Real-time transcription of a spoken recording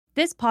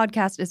This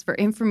podcast is for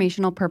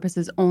informational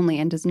purposes only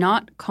and does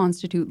not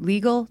constitute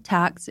legal,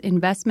 tax,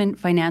 investment,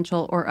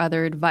 financial, or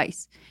other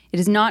advice. It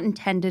is not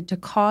intended to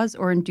cause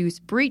or induce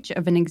breach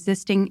of an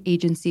existing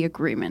agency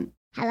agreement.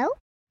 Hello?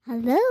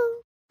 Hello?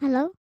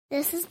 Hello?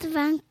 This is the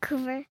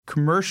Vancouver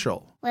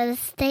Commercial Real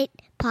Estate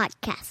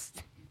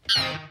Podcast.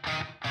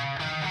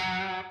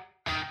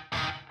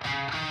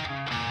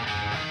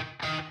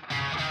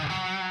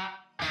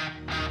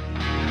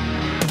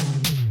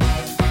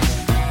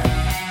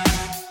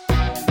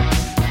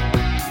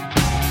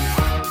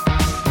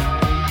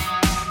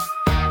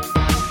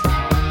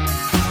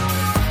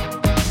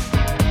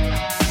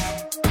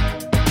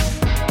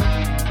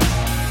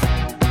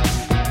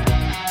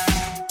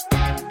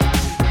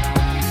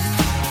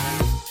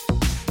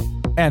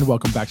 And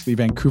welcome back to the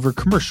Vancouver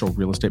Commercial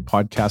Real Estate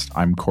Podcast.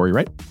 I'm Corey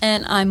Wright.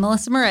 And I'm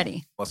Melissa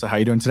Moretti. Melissa, how are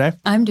you doing today?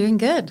 I'm doing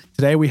good.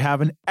 Today we have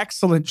an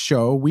excellent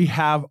show. We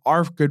have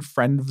our good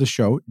friend of the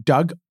show,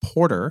 Doug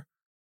Porter,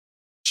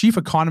 Chief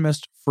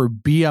Economist for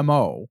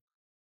BMO,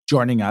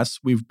 joining us.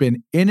 We've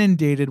been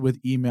inundated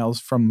with emails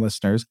from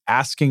listeners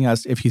asking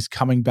us if he's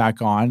coming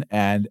back on.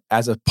 And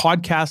as a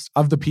podcast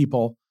of the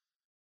people,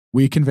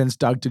 we convinced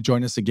Doug to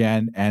join us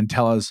again and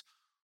tell us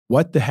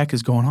what the heck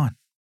is going on.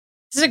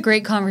 This is a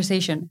great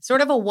conversation.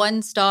 Sort of a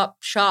one-stop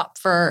shop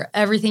for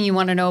everything you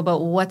want to know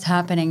about what's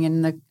happening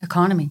in the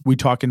economy. We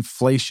talk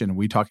inflation.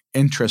 We talk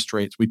interest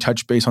rates. We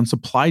touch base on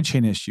supply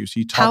chain issues.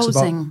 He talks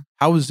about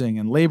housing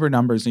and labor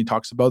numbers. And he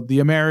talks about the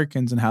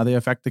Americans and how they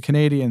affect the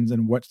Canadians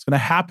and what's going to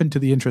happen to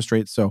the interest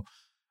rates. So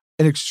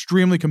an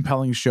extremely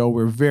compelling show.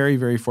 We're very,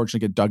 very fortunate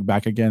to get Doug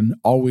back again.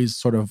 Always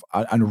sort of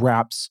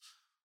unwraps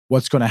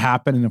what's going to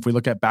happen. And if we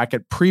look back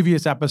at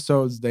previous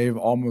episodes, they've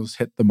almost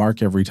hit the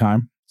mark every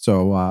time.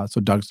 So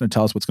Doug's going to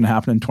tell us what's going to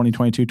happen in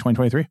 2022,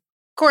 2023.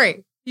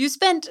 Corey, you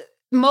spent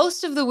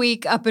most of the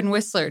week up in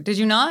Whistler, did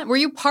you not? Were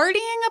you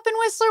partying up in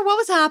Whistler? What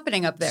was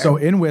happening up there? So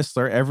in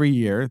Whistler, every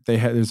year,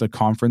 there's a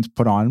conference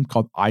put on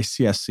called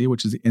ICSC,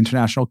 which is the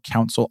International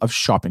Council of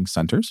Shopping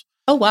Centers.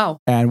 Oh, wow.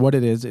 And what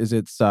it is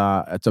it's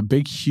a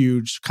big,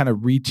 huge kind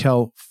of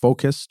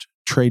retail-focused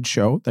trade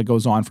show that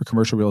goes on for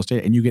commercial real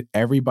estate. And you get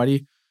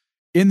everybody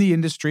in the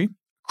industry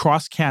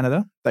across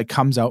Canada that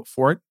comes out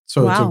for it.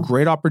 So It's a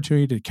great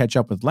opportunity to catch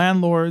up with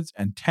landlords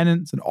and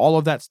tenants and all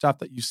of that stuff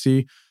that you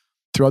see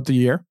throughout the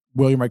year.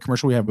 William Wright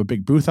Commercial, we have a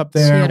big booth up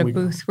there. So you had a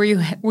booth.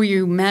 Were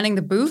you manning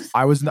the booth?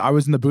 I was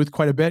in the booth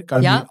quite a bit.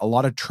 Got to meet a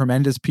lot of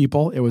tremendous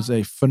people. It was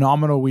a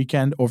phenomenal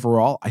weekend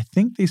overall. I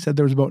think they said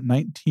there was about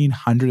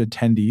 1,900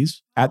 attendees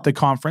at the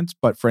conference.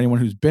 But for anyone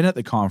who's been at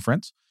the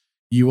conference,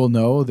 you will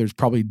know there's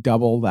probably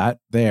double that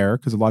there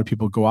because a lot of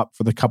people go up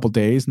for the couple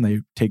days and they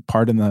take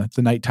part in the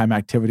nighttime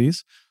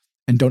activities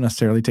and don't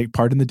necessarily take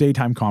part in the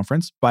daytime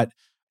conference. But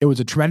it was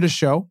a tremendous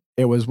show.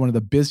 It was one of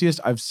the busiest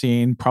I've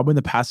seen probably in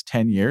the past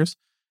 10 years.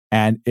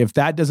 And if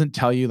that doesn't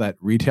tell you that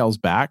retail's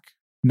back,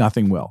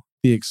 nothing will.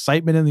 The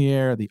excitement in the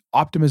air, the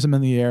optimism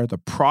in the air, the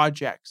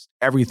projects,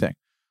 everything.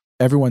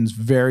 Everyone's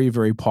very,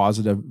 very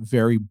positive,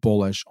 very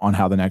bullish on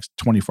how the next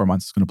 24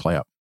 months is going to play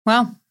out.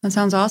 Wow, that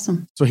sounds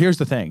awesome. So here's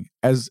the thing.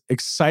 As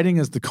exciting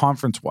as the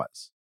conference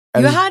was,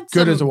 you had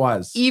good as it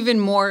was, even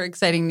more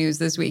exciting news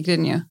this week,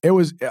 didn't you? It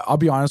was, I'll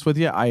be honest with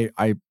you,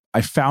 I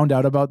found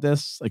out about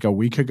this like a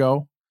week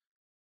ago.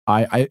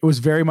 It was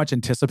very much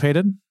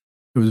anticipated.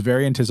 It was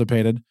very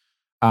anticipated.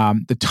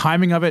 The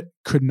timing of it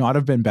could not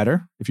have been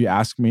better, if you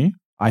ask me.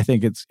 I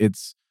think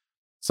it's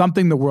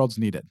something the world's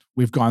needed.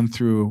 We've gone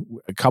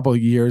through a couple of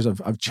years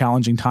of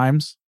challenging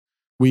times.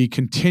 We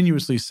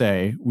continuously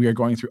say we are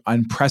going through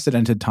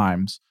unprecedented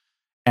times.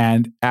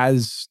 And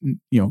as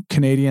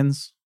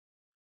Canadians,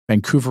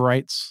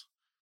 Vancouverites,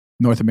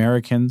 North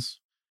Americans,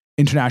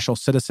 international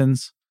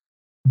citizens,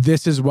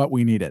 this is what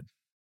we needed.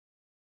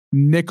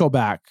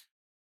 Nickelback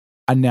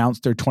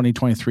announced their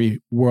 2023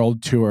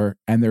 world tour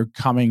and they're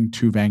coming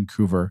to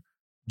Vancouver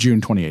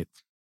June 28th.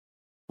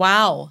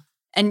 Wow.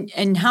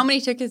 And how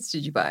many tickets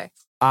did you buy?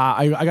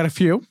 I got a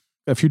few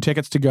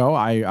tickets to go.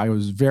 I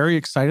was very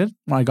excited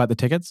when I got the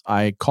tickets.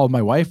 I called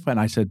my wife and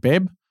I said,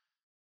 babe,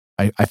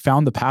 I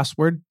found the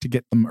password to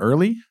get them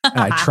early and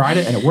I tried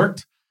it and it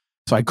worked.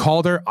 So I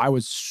called her. I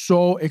was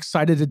so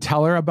excited to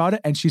tell her about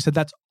it. And she said,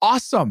 that's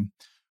awesome.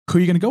 Who are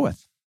you going to go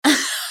with?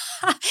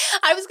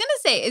 I was going to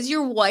say, is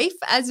your wife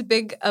as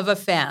big of a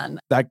fan?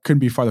 That couldn't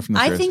be farther from the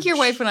truth. I think your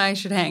wife and I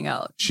should hang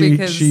out. She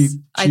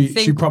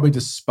probably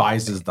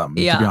despises them,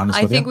 to be honest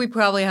with you. I think we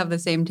probably have the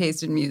same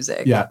taste in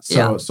music. Yeah.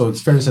 So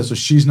it's fair to say, so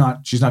she's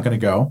not going to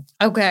go.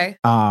 Okay.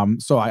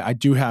 So I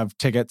do have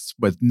tickets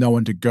with no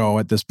one to go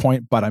at this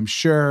point, but I'm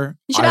sure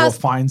I will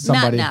find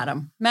somebody. Matt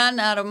and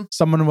Adam.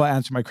 Someone will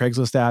answer my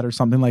Craigslist ad or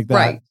something like that.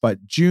 Right.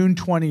 But June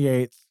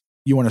 28th,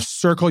 you want to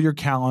circle your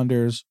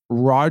calendars.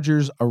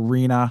 Rogers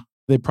Arena.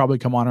 They probably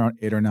come on around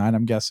 8 or 9,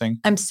 I'm guessing.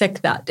 I'm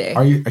sick that day.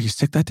 Are you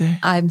sick that day?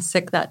 I'm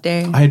sick that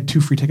day. I had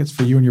 2 free tickets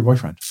for you and your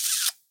boyfriend.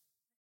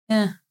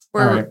 Yeah,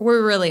 we're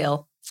really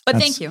ill. But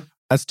thank you.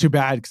 That's too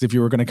bad, because if you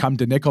were going to come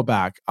to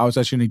Nickelback, I was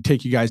actually going to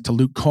take you guys to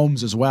Luke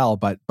Combs as well.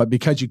 But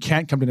because you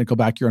can't come to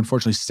Nickelback, you're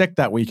unfortunately sick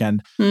that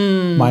weekend.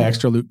 My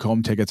extra Luke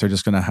Combs tickets are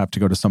just going to have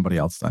to go to somebody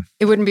else then.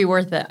 It wouldn't be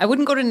worth it. I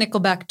wouldn't go to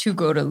Nickelback to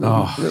go to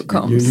Luke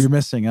Combs. You're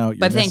missing out.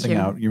 But thank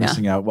you. You're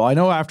missing out. Well, I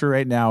know after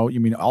right now, you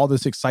mean all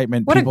this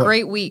excitement. What a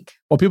great week.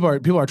 Well, people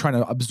are trying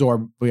to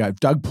absorb. We got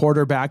Doug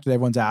Porter back that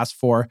everyone's asked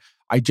for.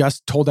 I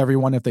just told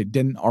everyone, if they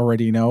didn't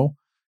already know,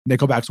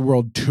 Nickelback's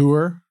world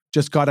tour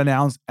just got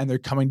announced and they're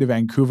coming to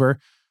Vancouver.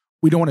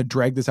 We don't want to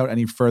drag this out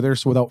any further.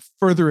 So without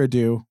further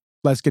ado,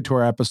 let's get to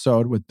our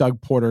episode with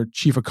Doug Porter,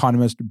 Chief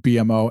Economist,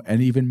 BMO,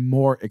 and even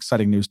more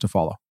exciting news to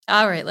follow.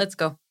 All right, let's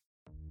go.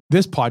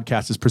 This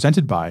podcast is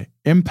presented by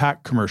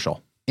Impact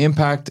Commercial.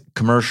 Impact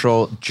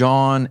Commercial,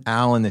 John,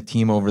 Alan, the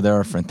team over there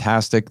are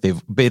fantastic.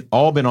 They've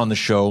all been on the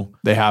show.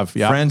 They have,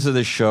 yeah. Friends of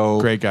the show.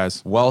 Great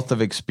guys. Wealth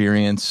of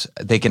experience.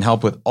 They can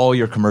help with all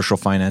your commercial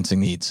financing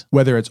needs.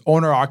 Whether it's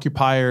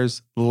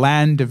owner-occupiers,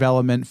 land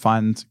development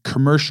funds,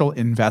 commercial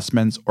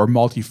investments, or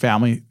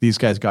multifamily, these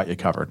guys got you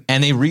covered.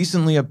 And they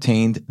recently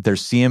obtained their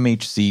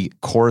CMHC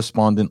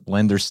correspondent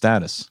lender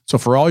status. So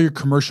for all your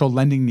commercial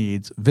lending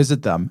needs,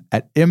 visit them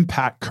at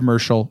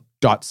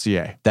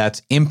impactcommercial.ca.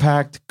 That's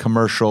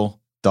impactcommercial.ca.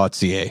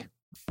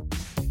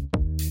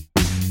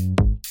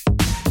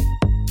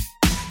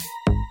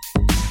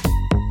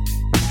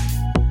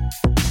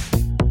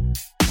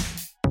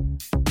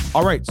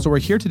 All right, so we're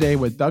here today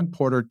with Doug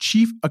Porter,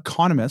 Chief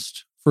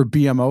Economist for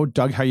BMO.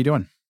 Doug, how are you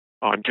doing?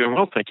 Oh, I'm doing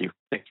well, thank you.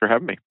 Thanks for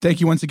having me.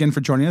 Thank you once again for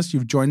joining us.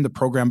 You've joined the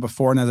program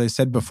before, and as I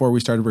said before we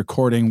started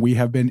recording, we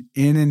have been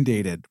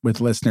inundated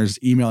with listeners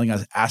emailing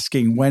us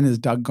asking, when is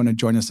Doug going to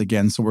join us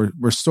again? So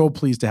we're so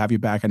pleased to have you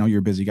back. I know you're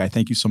a busy guy.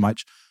 Thank you so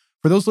much.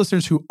 For those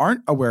listeners who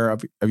aren't aware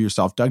of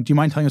yourself, Doug, do you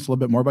mind telling us a little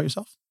bit more about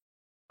yourself?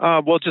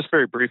 Well, just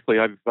very briefly,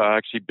 I've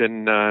actually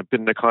been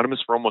an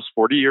economist for almost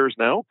 40 years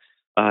now.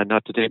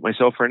 Not to date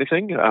myself or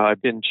anything.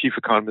 I've been chief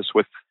economist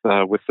with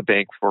the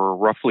bank for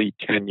roughly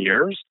 10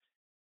 years.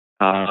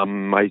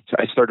 I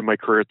started my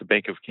career at the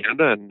Bank of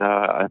Canada, and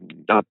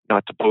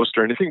not to boast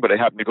or anything, but I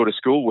happened to go to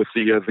school with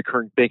the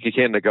current Bank of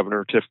Canada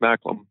Governor, Tiff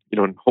Macklem.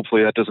 And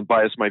hopefully that doesn't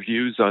bias my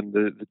views on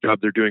the job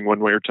they're doing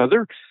one way or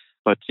t'other.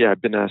 But yeah,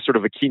 I've been a sort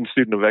of a keen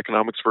student of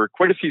economics for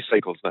quite a few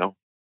cycles now.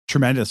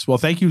 Tremendous. Well,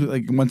 thank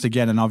you once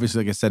again. And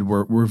obviously, like I said,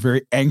 we're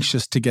very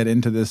anxious to get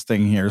into this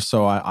thing here.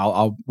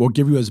 So we'll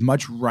give you as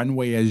much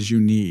runway as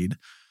you need.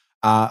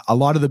 A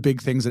lot of the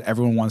big things that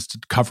everyone wants to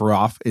cover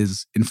off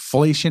is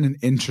inflation and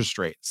interest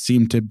rates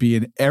seem to be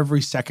in every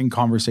second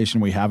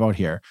conversation we have out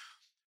here.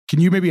 Can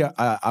you maybe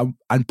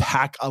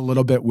unpack a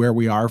little bit where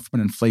we are from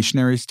an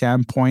inflationary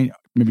standpoint?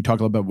 Maybe talk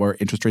a little bit where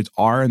interest rates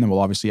are, and then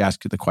we'll obviously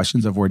ask you the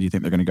questions of where do you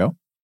think they're going to go?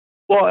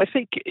 Well, I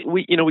think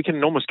we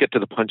can almost get to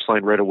the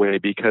punchline right away,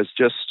 because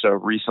just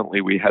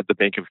recently we had the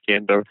Bank of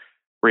Canada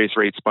raise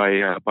rates by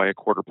a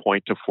quarter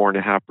point to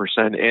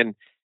 4.5%. And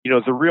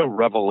the real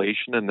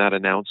revelation in that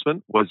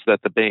announcement was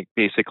that the bank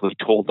basically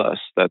told us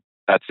that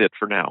that's it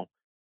for now,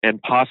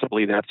 and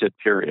possibly that's it,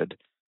 period.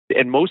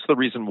 And most of the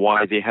reason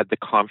why they had the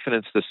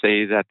confidence to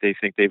say that they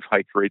think they've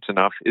hiked rates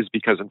enough is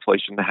because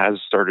inflation has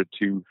started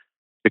to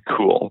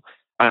cool.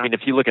 I mean,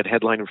 if you look at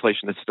headline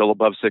inflation, it's still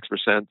above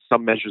 6%.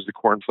 Some measures of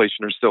core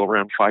inflation are still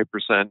around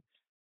 5%.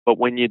 But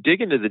when you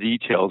dig into the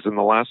details, in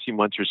the last few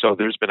months or so,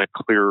 there's been a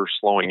clear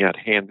slowing at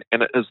hand.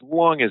 And as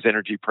long as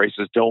energy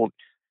prices don't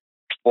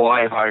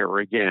fly higher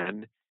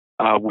again,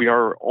 we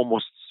are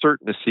almost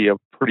certain to see a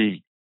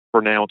pretty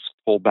pronounced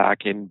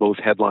pullback in both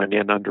headline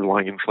and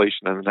underlying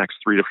inflation in the next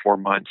 3 to 4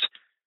 months.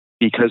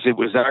 Because it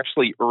was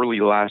actually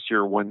early last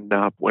year when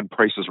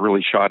prices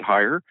really shot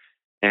higher.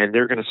 And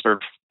they're going to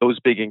start; those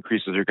big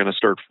increases are going to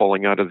start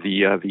falling out of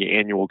the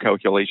annual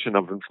calculation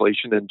of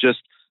inflation, and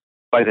just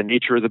by the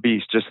nature of the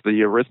beast, just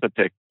the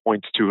arithmetic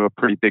points to a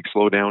pretty big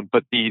slowdown.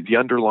 But the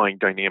underlying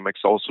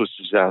dynamics also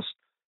suggest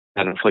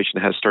that inflation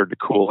has started to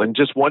cool. And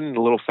just one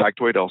little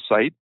factoid I'll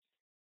cite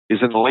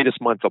is in the latest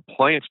month,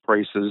 appliance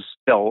prices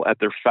fell at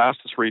their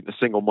fastest rate in a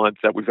single month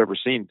that we've ever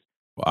seen.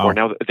 Wow! Or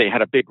now they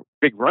had a big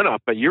run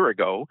up a year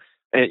ago,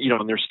 and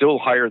and they're still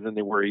higher than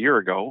they were a year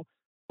ago.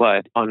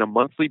 But on a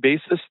monthly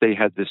basis, they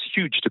had this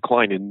huge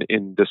decline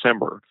in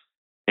December.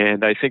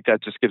 And I think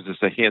that just gives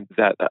us a hint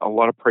that a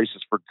lot of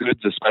prices for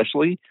goods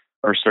especially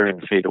are starting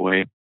to fade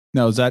away.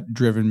 Now, is that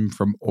driven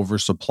from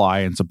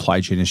oversupply and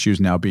supply chain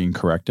issues now being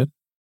corrected?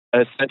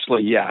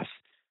 Essentially, yes.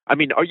 I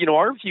mean,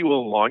 our view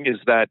all along is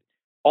that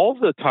all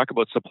the talk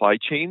about supply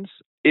chains,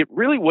 it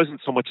really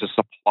wasn't so much a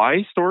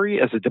supply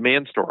story as a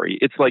demand story.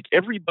 It's like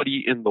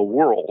everybody in the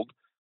world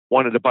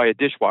wanted to buy a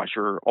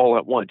dishwasher all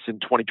at once in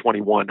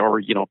 2021,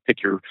 or,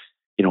 pick your,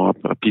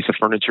 a piece of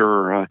furniture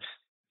or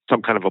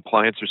some kind of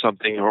appliance or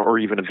something, or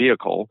even a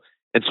vehicle.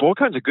 And so all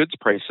kinds of goods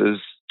prices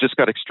just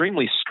got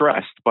extremely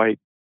stressed by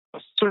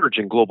a surge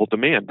in global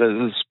demand.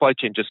 The supply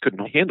chain just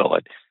couldn't handle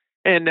it.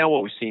 And now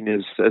what we've seen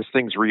is as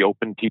things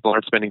reopen, people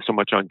aren't spending so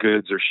much on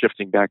goods or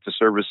shifting back to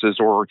services,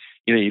 or,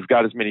 you've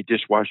got as many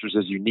dishwashers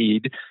as you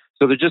need.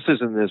 So there just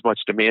isn't as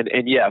much demand.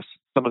 And yes,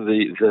 some of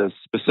the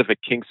specific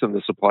kinks in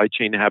the supply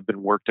chain have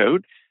been worked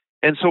out.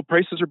 And so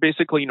prices are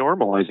basically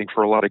normalizing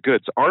for a lot of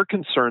goods. Our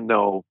concern,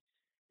 though,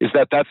 is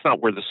that that's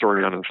not where the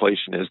story on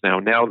inflation is now.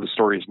 Now the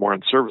story is more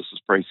on services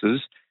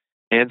prices,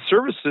 and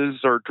services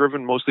are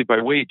driven mostly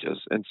by wages.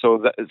 And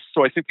so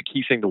I think the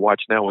key thing to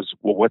watch now is,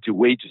 well, what do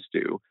wages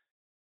do?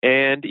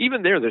 And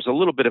even there's a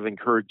little bit of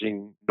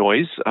encouraging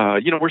noise.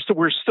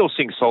 We're still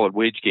seeing solid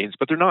wage gains,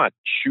 but they're not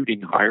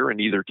shooting higher in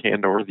either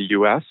Canada or the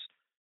U.S.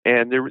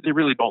 And they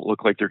really don't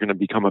look like they're going to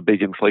become a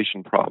big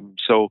inflation problem.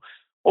 So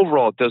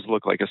overall, it does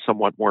look like a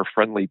somewhat more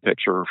friendly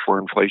picture for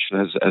inflation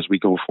as we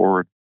go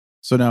forward.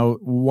 So now,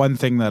 one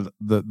thing that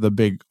the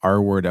big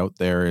R word out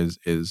there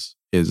is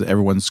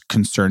everyone's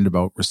concerned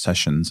about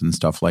recessions and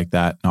stuff like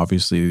that. And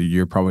obviously,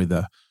 you probably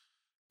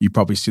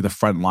see the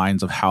front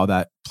lines of how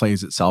that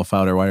plays itself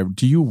out or whatever.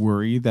 Do you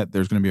worry that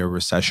there's going to be a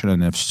recession?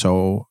 And if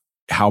so,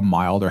 how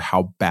mild or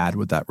how bad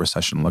would that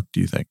recession look,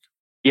 do you think?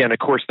 Yeah, and of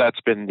course,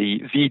 that's been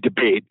the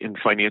debate in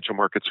financial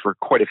markets for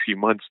quite a few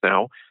months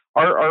now.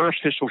 Our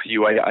official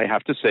view, I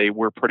have to say,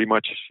 we're pretty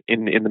much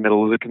in the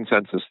middle of the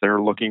consensus.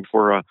 They're looking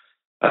for a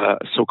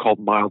so-called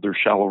mild or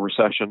shallow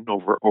recession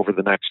over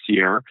the next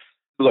year.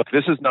 Look,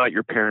 this is not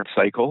your parent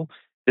cycle.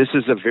 This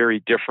is a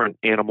very different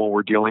animal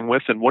we're dealing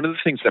with. And one of the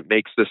things that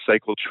makes this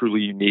cycle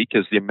truly unique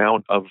is the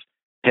amount of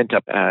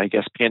pent-up,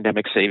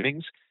 pandemic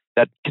savings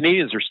that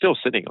Canadians are still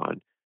sitting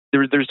on.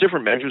 There's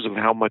different measures of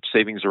how much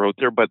savings are out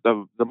there, but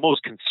the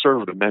most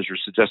conservative measure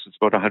suggests it's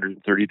about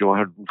 $130 to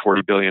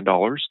 $140 billion.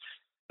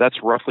 That's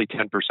roughly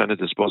 10% of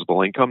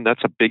disposable income.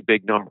 That's a big,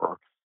 big number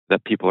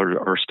that people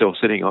are still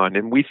sitting on.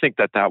 And we think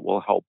that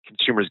will help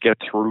consumers get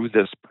through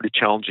this pretty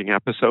challenging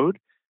episode.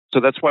 So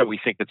that's why we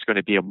think it's going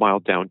to be a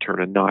mild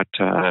downturn and not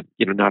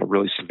a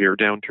really severe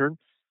downturn.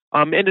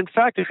 And in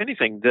fact, if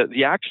anything,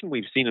 the action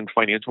we've seen in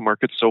financial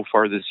markets so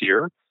far this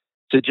year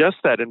suggests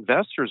that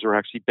investors are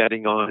actually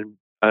betting on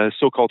a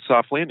so-called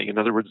soft landing. In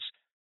other words,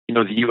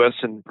 the U.S.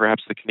 and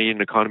perhaps the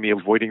Canadian economy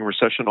avoiding a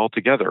recession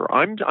altogether.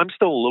 I'm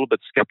still a little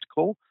bit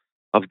skeptical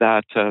of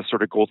that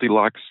sort of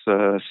Goldilocks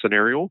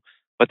scenario,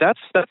 but that's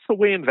the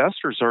way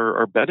investors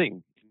are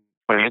betting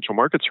financial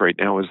markets right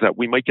now, is that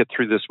we might get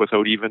through this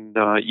without even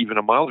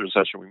a mild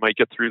recession. We might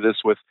get through this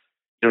with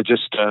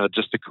just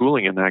a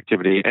cooling in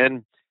activity,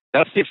 and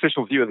that's the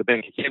official view of the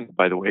Bank of Canada.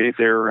 By the way,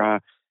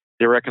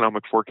 their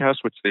economic forecast,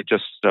 which they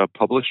just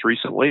published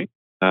recently,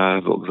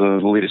 the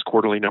latest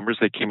quarterly numbers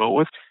they came out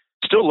with,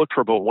 still look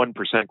for about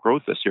 1%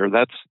 growth this year.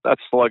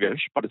 That's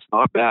sluggish, but it's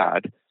not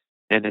bad,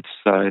 and it's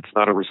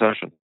not a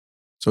recession.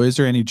 So is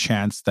there any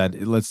chance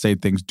that, let's say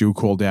things do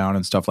cool down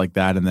and stuff like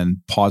that, and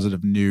then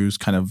positive news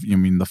kind of, the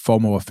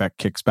FOMO effect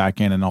kicks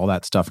back in and all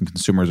that stuff, and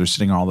consumers are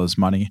sitting on all this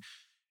money,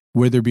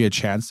 would there be a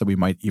chance that we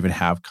might even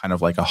have kind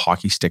of like a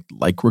hockey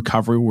stick-like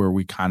recovery where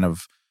we kind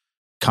of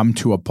come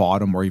to a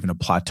bottom or even a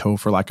plateau,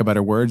 for lack of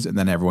better words, and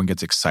then everyone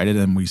gets excited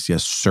and we see a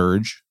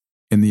surge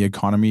in the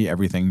economy,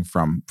 everything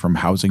from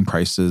housing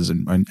prices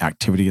and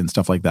activity and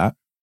stuff like that?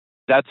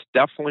 That's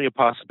definitely a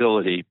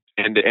possibility.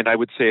 And I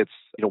would say it's,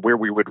 where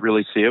we would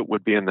really see it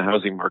would be in the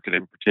housing market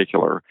in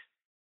particular.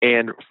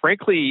 And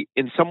frankly,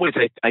 in some ways,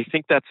 I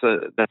think that's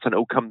an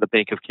outcome the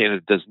Bank of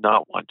Canada does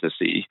not want to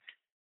see,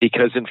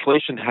 because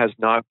inflation has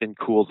not been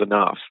cooled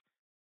enough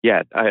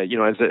yet. As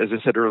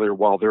I said earlier,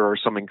 while there are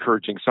some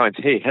encouraging signs,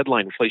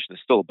 headline inflation is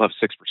still above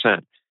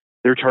 6%.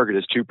 Their target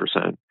is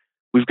 2%.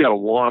 We've got a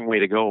long way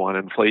to go on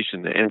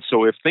inflation. And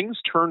so if things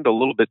turned a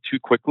little bit too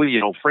quickly,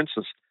 for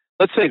instance,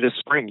 let's say this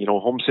spring,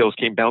 home sales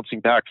came bouncing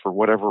back for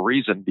whatever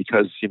reason,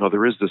 because,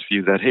 there is this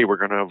view that, hey, we're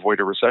going to avoid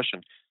a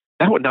recession.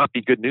 That would not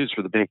be good news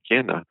for the Bank of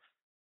Canada,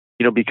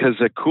 because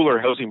a cooler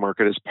housing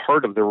market is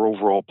part of their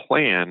overall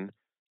plan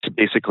to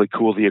basically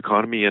cool the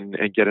economy and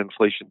get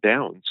inflation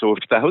down. So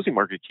if the housing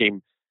market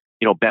came,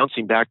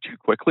 bouncing back too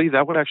quickly,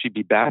 that would actually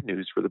be bad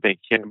news for the Bank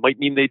of Canada. It might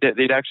mean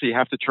they'd actually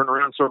have to turn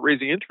around and start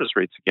raising interest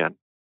rates again.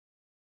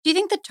 Do you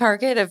think the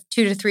target of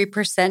 2 to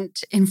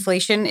 3%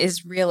 inflation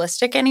is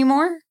realistic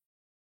anymore?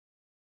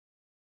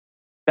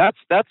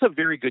 That's a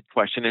very good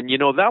question. And,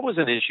 that was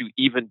an issue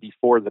even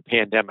before the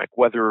pandemic,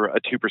 whether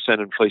a 2%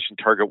 inflation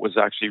target was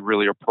actually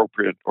really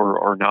appropriate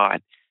or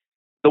not.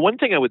 The one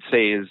thing I would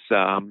say is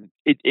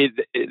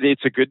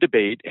it's a good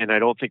debate, and I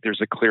don't think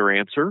there's a clear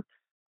answer.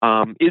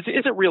 Is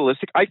it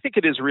realistic? I think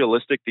it is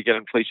realistic to get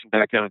inflation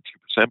back down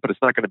to 2%, but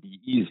it's not going to be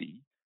easy.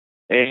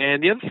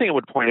 And the other thing I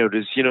would point out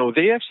is,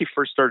 they actually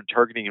first started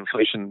targeting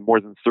inflation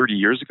more than 30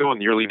 years ago in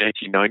the early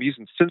 1990s.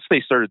 And since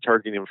they started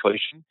targeting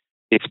inflation,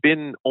 it's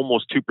been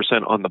almost 2%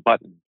 on the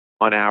button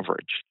on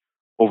average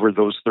over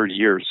those 30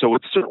 years. So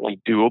it's certainly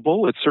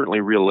doable. It's certainly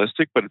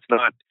realistic, but it's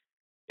not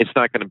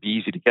going to be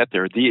easy to get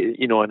there.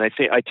 And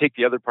I take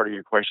the other part of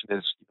your question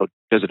is,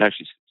 does it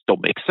actually still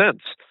make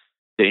sense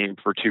to aim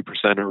for 2%,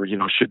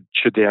 or,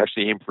 should they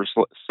actually aim for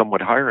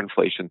somewhat higher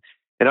inflation?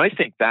 And I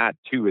think that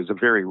too is a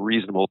very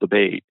reasonable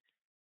debate.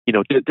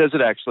 Does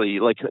it actually,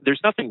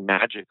 there's nothing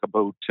magic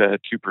about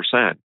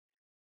 2%.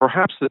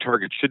 Perhaps the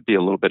target should be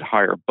a little bit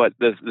higher, but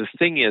the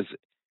thing is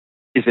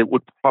it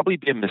would probably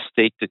be a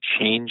mistake to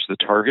change the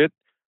target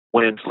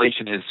when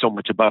inflation is so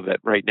much above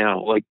it right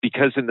now.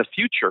 Because in the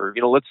future,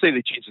 let's say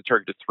they change the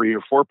target to 3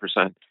 or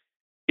 4%.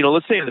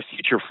 let's say in the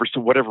future, for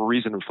some whatever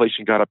reason,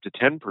 inflation got up to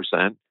 10%,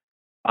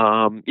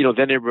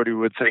 then everybody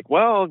would think,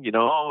 well,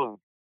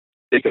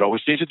 they could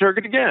always change the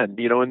target again,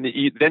 and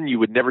then you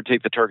would never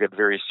take the target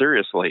very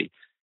seriously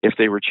if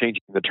they were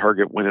changing the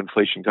target when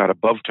inflation got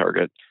above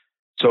target.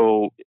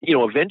 So,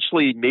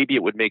 eventually maybe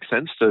it would make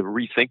sense to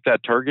rethink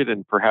that target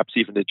and perhaps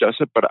even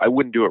adjust it, but I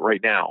wouldn't do it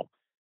right now,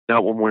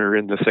 not when we're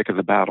in the thick of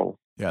the battle.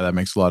 Yeah, that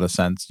makes a lot of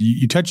sense.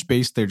 You touched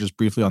base there just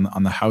briefly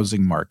on the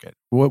housing market.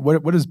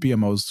 What is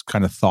BMO's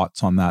kind of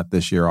thoughts on that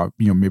this year?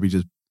 Maybe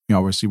just,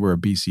 obviously we're a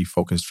BC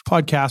focused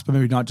podcast, but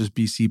maybe not just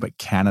BC, but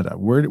Canada.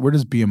 Where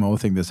does BMO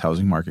think this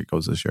housing market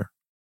goes this year?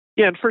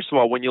 Yeah, and first of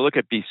all, when you look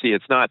at BC,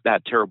 it's not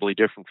that terribly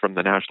different from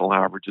the national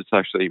average. It's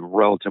actually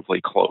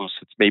relatively close.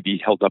 It's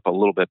maybe held up a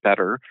little bit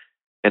better.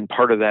 And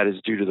part of that is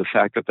due to the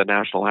fact that the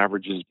national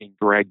average is being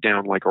dragged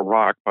down like a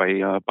rock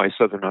by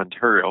Southern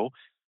Ontario,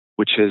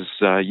 which has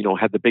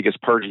had the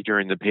biggest party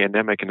during the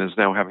pandemic and is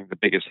now having the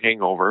biggest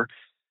hangover.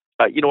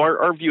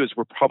 Our view is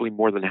we're probably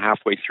more than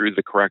halfway through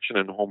the correction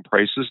in home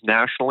prices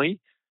nationally.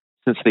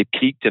 Since they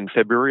peaked in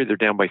February, they're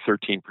down by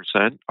 13%.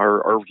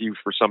 Our view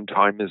for some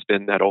time has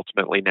been that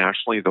ultimately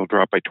nationally they'll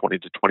drop by 20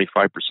 to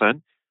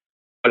 25%.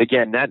 But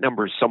again, that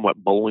number is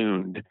somewhat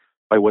ballooned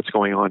by what's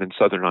going on in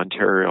Southern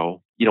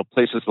Ontario.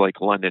 Places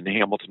like London,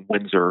 Hamilton,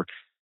 Windsor,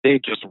 they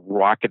just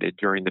rocketed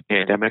during the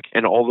pandemic,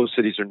 and all those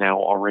cities are now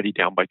already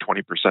down by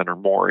 20% or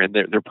more, and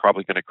they're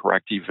probably going to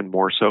correct even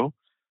more so.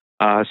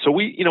 So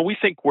we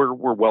think we're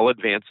well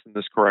advanced in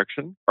this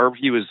correction. Our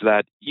view is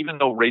that even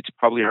though rates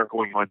probably aren't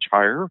going much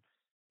higher,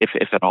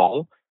 if at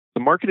all,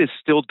 the market is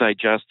still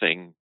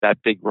digesting that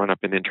big run up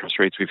in interest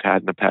rates we've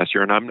had in the past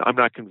year, and I'm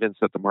not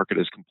convinced that the market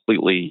has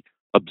completely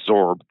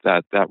absorbed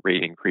that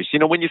rate increase.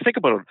 When you think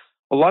about it,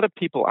 a lot of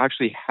people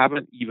actually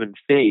haven't even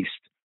faced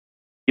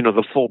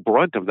the full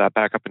brunt of that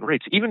backup in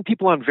rates. Even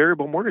people on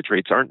variable mortgage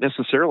rates aren't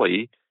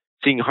necessarily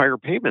seeing higher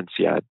payments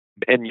yet.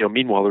 And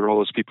meanwhile, there are all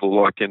those people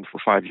locked in for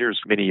 5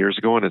 years, many years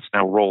ago, and it's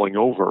now rolling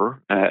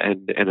over.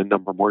 And a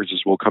number of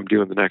mortgages will come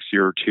due in the next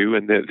year or two,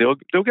 and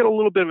they'll get a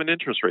little bit of an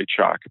interest rate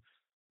shock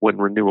when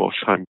renewal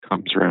time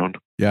comes around.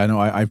 Yeah, no,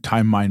 I've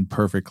timed mine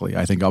perfectly.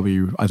 I think I'll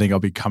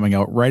be coming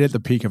out right at the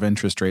peak of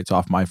interest rates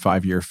off my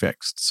 5-year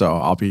fixed. So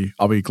I'll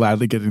be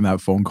gladly getting that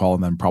phone call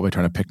and then probably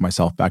trying to pick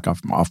myself back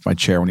off my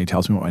chair when he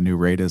tells me what my new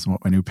rate is and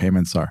what my new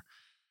payments are.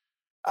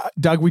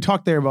 Doug, we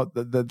talked there about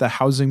the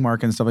housing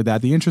market and stuff like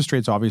that. The interest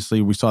rates,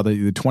 obviously, we saw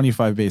the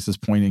 25 basis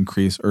point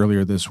increase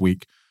earlier this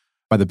week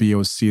by the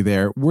BOC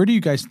there. Where do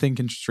you guys think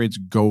interest rates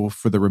go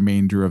for the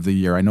remainder of the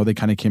year? I know they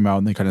kind of came out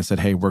and they kind of said,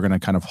 hey, we're going to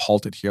kind of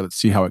halt it here. Let's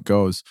see how it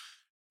goes.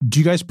 Do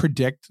you guys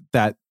predict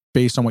that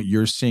based on what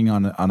you're seeing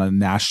on a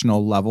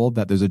national level,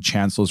 that there's a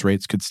chance those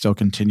rates could still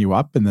continue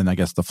up? And then I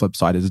guess the flip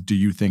side is, do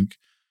you think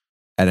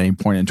at any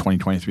point in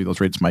 2023, those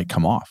rates might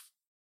come off?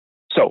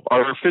 So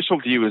our official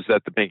view is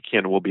that the Bank of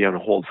Canada will be on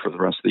hold for the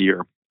rest of the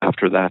year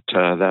after that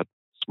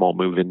small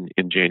move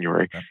in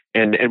January. Okay.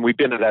 And we've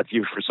been of that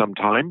view for some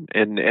time.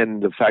 And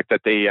the fact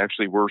that they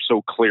actually were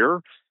so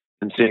clear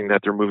in saying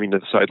that they're moving to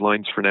the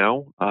sidelines for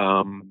now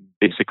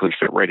basically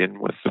fit right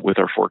in with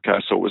our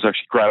forecast. So it was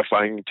actually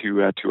gratifying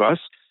to us.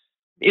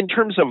 In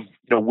terms of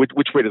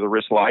which way do the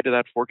risks lie to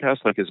that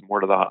forecast, like is more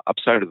to the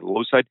upside or the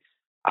low side,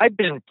 I've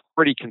been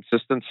pretty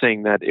consistent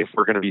saying that if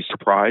we're going to be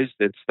surprised,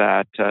 it's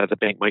that the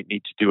bank might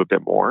need to do a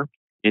bit more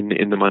in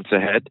the months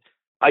ahead.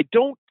 I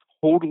don't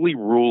totally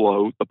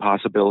rule out the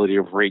possibility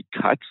of rate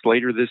cuts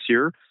later this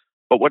year,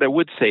 but what I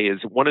would say is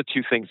one of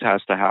two things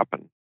has to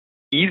happen.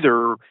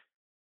 Either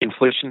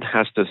inflation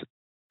has to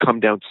come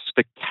down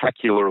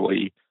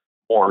spectacularly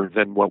more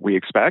than what we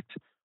expect,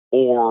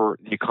 or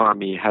the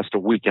economy has to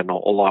weaken a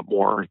lot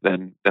more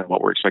than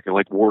what we're expecting,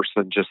 like worse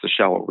than just a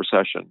shallow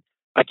recession.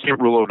 I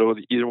can't rule out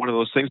either one of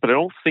those things, but I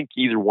don't think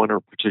either one are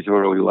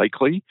particularly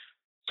likely.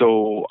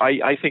 So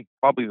I think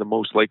probably the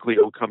most likely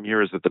outcome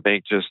here is that the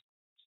bank just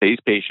stays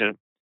patient.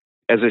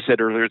 As I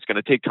said earlier, it's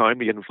going to take time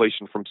to get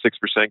inflation from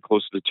 6%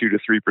 closer to 2 to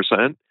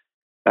 3%.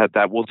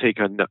 That will take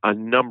a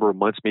number of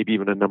months, maybe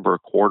even a number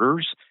of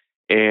quarters.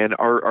 And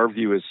our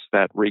view is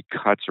that rate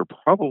cuts are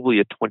probably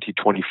a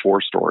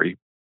 2024 story,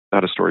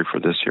 not a story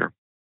for this year.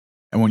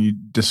 And when you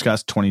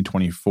discuss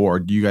 2024,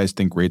 do you guys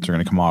think rates are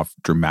going to come off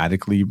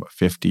dramatically,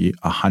 50,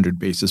 100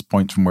 basis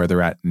points from where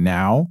they're at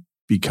now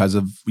because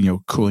of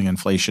cooling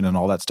inflation and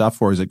all that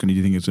stuff? Or do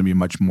you think it's going to be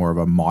much more of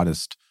a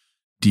modest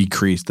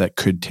decrease that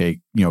could take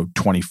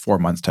 24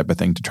 months type of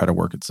thing to try to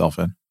work itself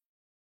in?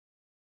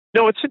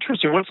 No, it's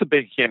interesting. Once the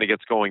Bank of Canada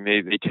gets going,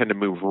 they tend to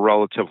move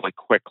relatively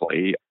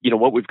quickly.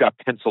 What we've got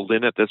penciled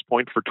in at this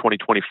point for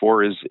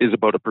 2024 is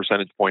about a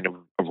percentage point of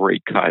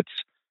rate cuts.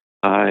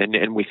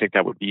 And we think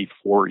that would be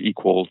 4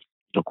 equal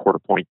quarter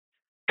point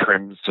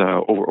trims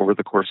over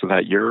the course of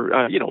that year.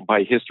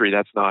 By history,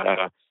 that's not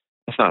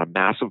a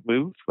massive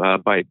move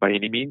by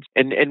any means.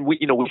 And we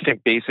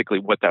think basically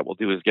what that will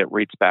do is get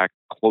rates back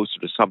closer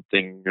to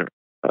something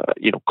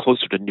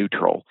closer to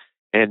neutral.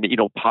 And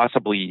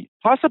possibly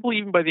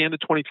even by the end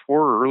of 24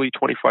 or early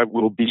 25,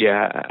 we'll be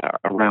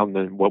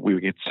around what we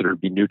would consider to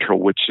be neutral,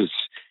 which is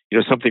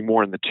something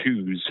more in the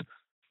twos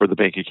for the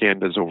Bank of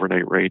Canada's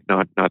overnight rate,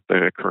 not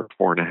the current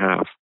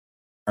 4.5.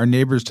 Our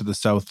neighbors to the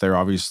south there,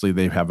 obviously,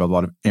 they have a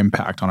lot of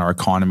impact on our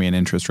economy and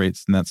interest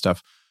rates and that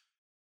stuff.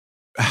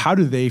 How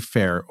do they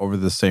fare over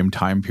the same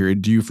time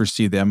period? Do you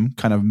foresee them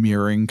kind of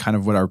mirroring kind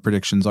of what our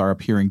predictions are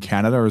up here in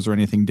Canada, or is there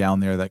anything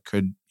down there that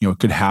could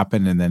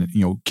happen and then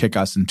kick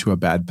us into a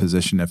bad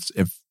position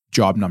if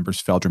job numbers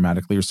fell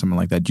dramatically or something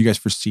like that? Do you guys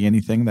foresee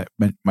anything that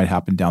might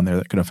happen down there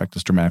that could affect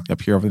us dramatically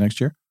up here over the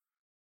next year?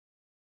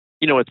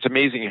 It's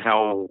amazing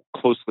how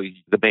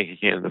closely the Bank of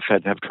Canada and the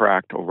Fed have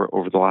tracked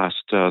over the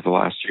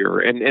last year.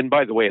 And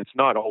by the way, it's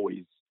not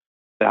always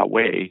that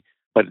way.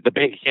 But the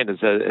Bank of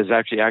Canada has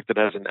actually acted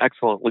as an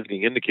excellent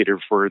leading indicator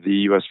for the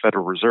U.S.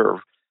 Federal Reserve.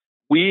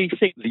 We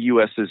think the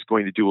U.S. is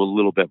going to do a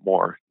little bit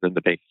more than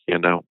the Bank of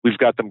Canada. We've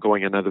got them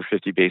going another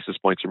 50 basis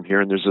points from here,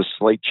 and there's a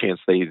slight chance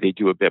they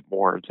do a bit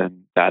more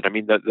than that. I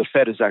mean, the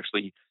Fed has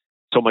actually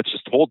so much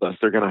as told us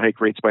they're going to hike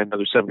rates by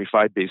another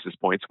 75 basis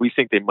points. We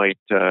think they might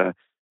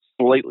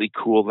slightly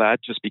cool that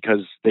just because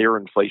their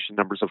inflation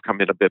numbers have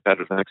come in a bit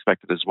better than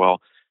expected as well.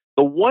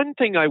 The one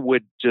thing I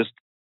would just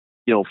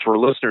for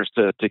listeners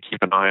to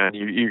keep an eye on,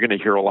 you're going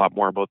to hear a lot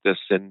more about this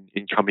in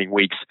coming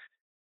weeks,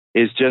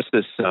 is just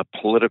this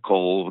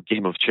political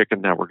game of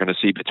chicken that we're going to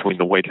see between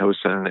the White House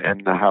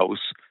and the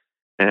House,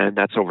 and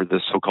that's over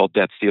the so-called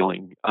debt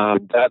ceiling.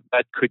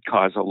 That could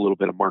cause a little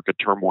bit of market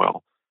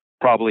turmoil,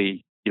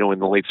 probably in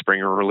the late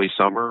spring or early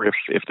summer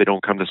if they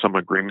don't come to some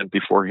agreement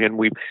beforehand.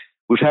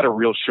 We've had a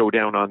real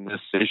showdown on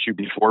this issue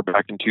before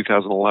back in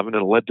 2011,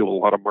 and it led to a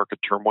lot of market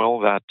turmoil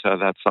that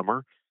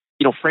summer.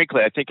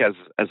 Frankly, I think as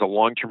a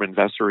long-term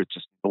investor, it's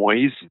just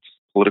noise, it's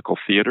political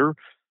theater.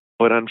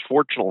 But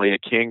unfortunately,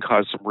 it can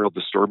cause some real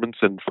disturbance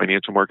in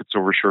financial markets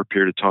over a short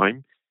period of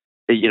time.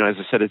 As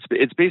I said,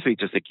 it's basically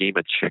just a game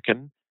of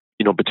chicken,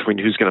 between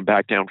who's going to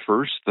back down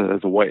first,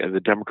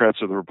 the Democrats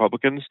or the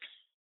Republicans.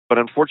 But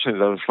unfortunately,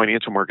 the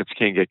financial markets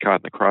can get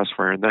caught in the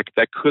crossfire, and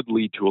that could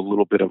lead to a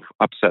little bit of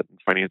upset in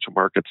financial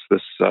markets.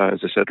 This, as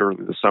I said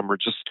earlier this summer,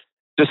 just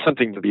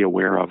something to be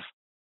aware of.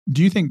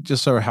 Do you think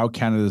just sort of how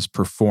Canada's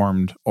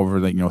performed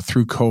over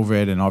through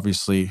COVID and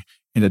obviously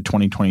into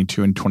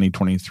 2022 and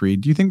 2023,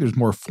 do you think there's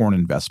more foreign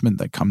investment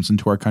that comes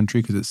into our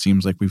country? Because it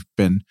seems like we've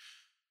been,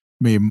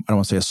 maybe I don't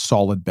want to say a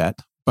solid bet,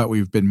 but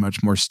we've been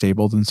much more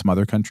stable than some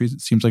other countries.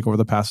 It seems like over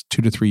the past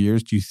 2 to 3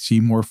 years, do you see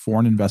more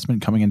foreign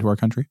investment coming into our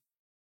country?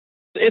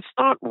 It's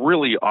not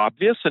really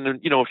obvious. And,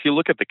 if you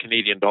look at the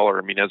Canadian dollar,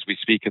 I mean, as we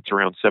speak, it's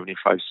around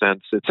 75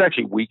 cents. It's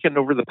actually weakened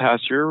over the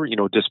past year,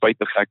 despite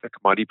the fact that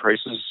commodity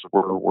prices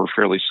were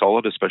fairly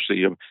solid,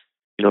 especially,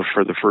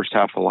 for the first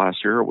half of last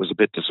year. It was a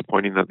bit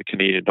disappointing that the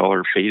Canadian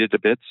dollar faded a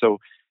bit. So,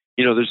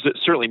 there's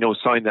certainly no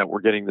sign that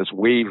we're getting this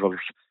wave of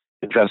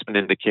investment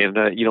into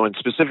Canada, and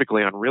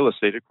specifically on real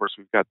estate. Of course,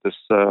 we've got this,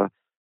 I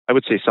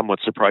would say, somewhat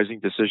surprising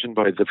decision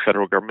by the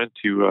federal government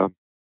to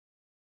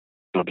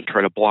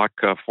try to block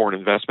foreign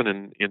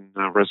investment in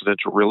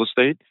residential real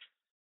estate.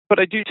 But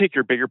I do take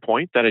your bigger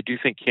point that I do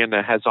think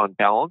Canada has, on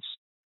balance,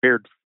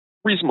 fared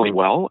reasonably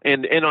well.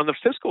 And on the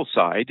fiscal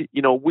side,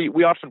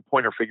 we often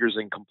point our figures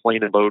and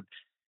complain about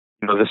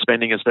the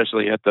spending,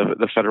 especially at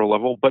the federal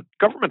level. But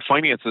government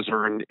finances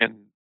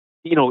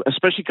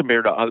especially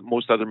compared to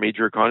most other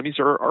major economies,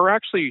 are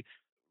actually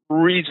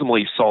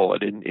reasonably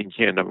solid in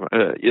Canada,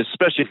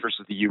 especially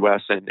versus the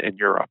U.S. and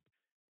Europe.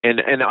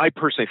 And I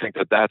personally think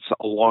that that's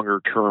a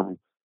longer-term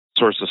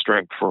source of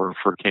strength for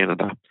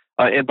Canada.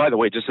 And by the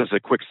way, just as a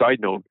quick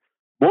side note,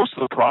 most of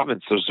the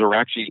provinces are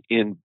actually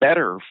in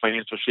better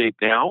financial shape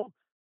now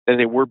than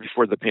they were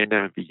before the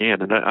pandemic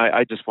began. And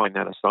I just find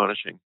that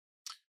astonishing.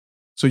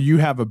 So you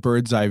have a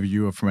bird's eye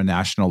view from a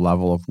national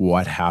level of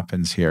what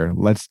happens here.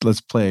 Let's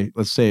say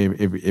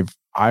if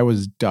I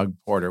was Doug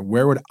Porter,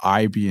 where would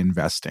I be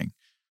investing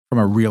from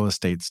a real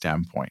estate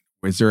standpoint?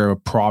 Is there a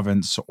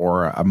province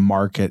or a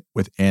market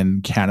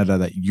within Canada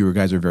that you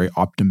guys are very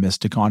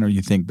optimistic on, or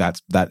you think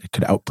that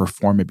could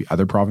outperform maybe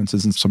other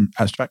provinces in some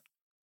aspect?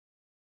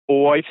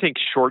 Oh, I think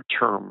short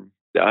term,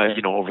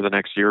 over the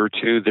next year or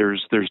two,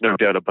 there's no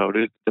doubt about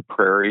it. The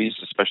prairies,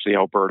 especially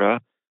Alberta,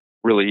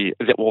 really,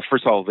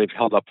 first of all, they've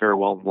held up very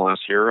well in the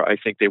last year. I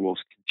think they will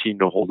continue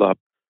to hold up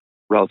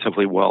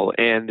relatively well.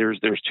 And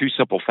there's two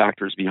simple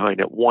factors behind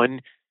it.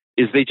 One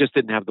is they just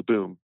didn't have the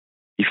boom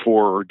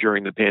before or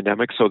during the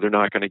pandemic, so they're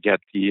not going to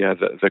get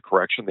the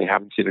correction. They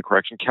haven't seen a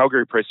correction.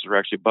 Calgary prices are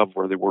actually above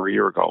where they were a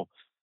year ago.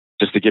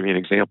 Just to give you an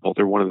example,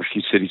 they're one of the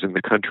few cities in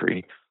the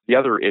country. The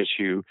other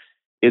issue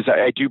is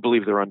I do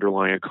believe their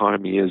underlying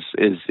economy is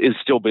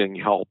still being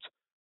helped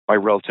by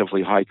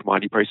relatively high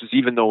commodity prices.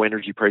 Even though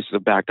energy prices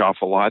have backed off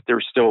a lot, they're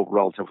still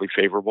relatively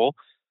favorable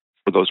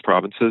for those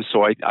provinces.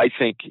 So I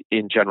think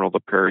in general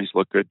the prairies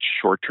look good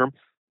short term.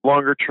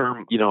 Longer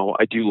term,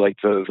 I do like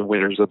the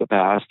winners of the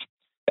past.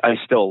 I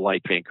still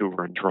like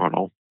Vancouver and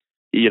Toronto.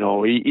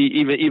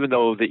 Even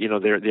though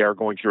they are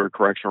going through a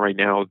correction right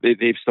now,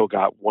 they've still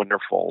got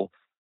wonderful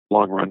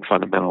long run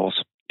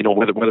fundamentals.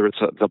 Whether it's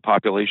the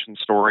population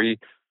story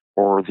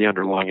or the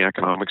underlying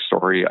economic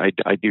story,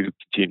 I do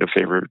continue to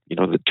favor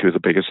the two of the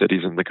biggest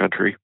cities in the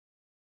country.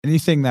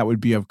 Anything that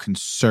would be of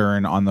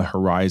concern on the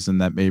horizon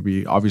that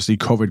maybe, obviously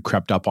COVID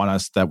crept up on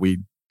us, that we,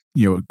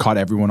 caught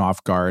everyone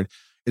off guard.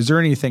 Is there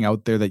anything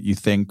out there that you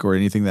think, or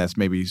anything that's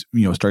maybe,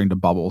 starting to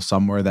bubble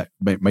somewhere that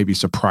might be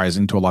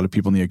surprising to a lot of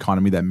people in the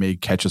economy that may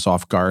catch us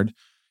off guard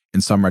in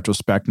some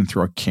retrospect and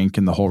throw a kink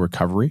in the whole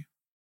recovery?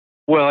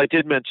 Well, I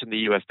did mention the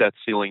U.S. debt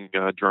ceiling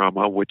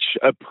drama, which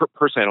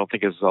personally I don't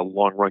think is a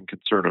long-run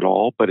concern at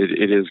all, but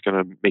it is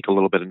going to make a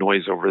little bit of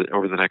noise over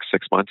the next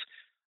 6 months.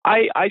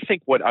 I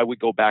think what I would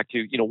go back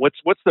to,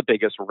 what's the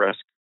biggest risk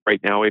right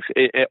now?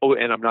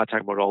 And I'm not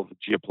talking about all the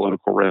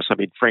geopolitical risks. I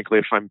mean, frankly,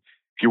 if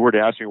you were to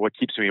ask me what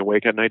keeps me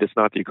awake at night, it's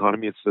not the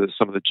economy; it's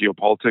some of the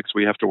geopolitics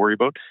we have to worry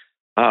about.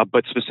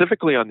 But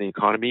specifically on the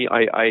economy,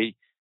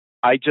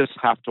 I just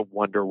have to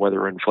wonder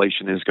whether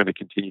inflation is going to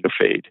continue to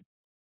fade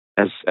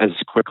as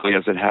quickly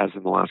as it has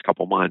in the last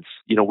couple months.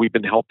 We've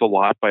been helped a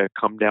lot by a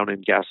come down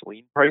in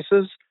gasoline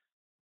prices,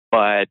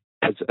 but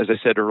as I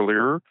said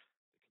earlier,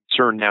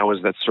 concern now is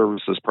that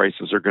services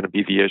prices are going to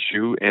be the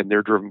issue, and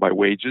they're driven by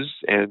wages.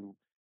 And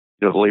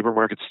the labor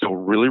market's still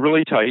really,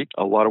 really tight.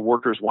 A lot of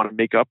workers want to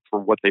make up for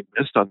what they've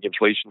missed on the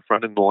inflation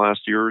front in the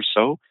last year or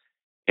so.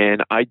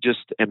 And I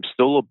just am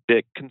still a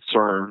bit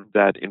concerned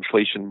that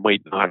inflation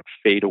might not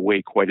fade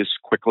away quite as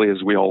quickly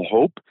as we all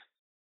hope,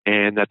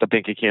 and that the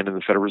Bank of Canada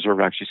and the Federal Reserve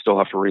actually still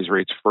have to raise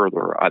rates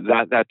further.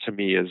 That to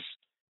me is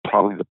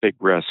probably the big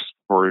risk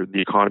for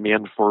the economy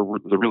and for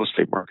the real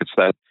estate markets,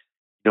 that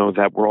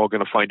that we're all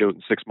going to find out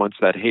in 6 months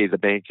that, hey, the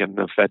bank and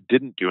the Fed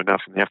didn't do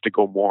enough and they have to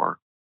go more.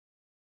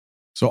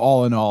 So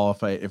all in all,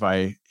 if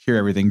I hear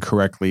everything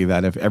correctly,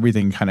 that if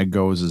everything kind of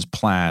goes as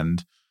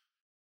planned,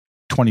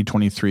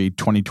 2023,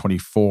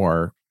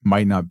 2024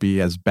 might not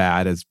be as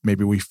bad as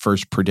maybe we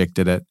first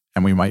predicted it,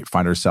 and we might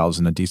find ourselves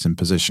in a decent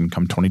position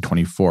come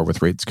 2024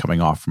 with rates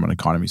coming off from an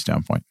economy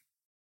standpoint.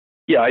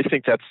 Yeah, I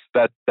think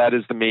that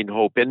is the main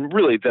hope. And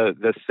really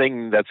the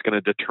thing that's going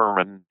to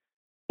determine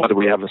whether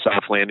we have a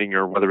soft landing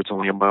or whether it's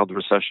only a mild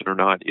recession or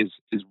not is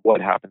what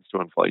happens to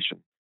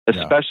inflation,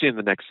 especially in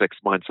the next 6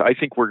 months. I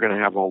think we're going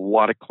to have a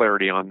lot of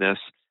clarity on this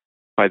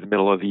by the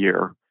middle of the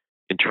year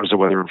in terms of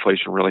whether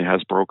inflation really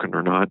has broken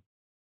or not.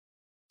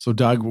 So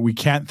Doug, we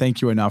can't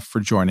thank you enough for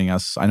joining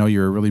us. I know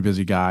you're a really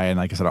busy guy, and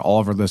like I said, all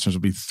of our listeners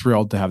will be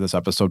thrilled to have this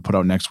episode put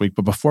out next week.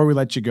 But before we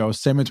let you go,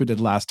 same as we did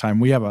last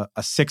time, we have a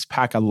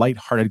 6-pack of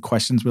lighthearted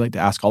questions we like to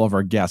ask all of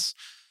our guests,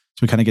 so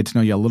we kind of get to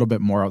know you a little bit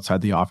more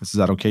outside the office. Is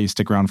that okay? You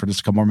stick around for just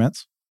a couple more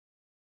minutes?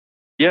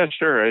 Yeah,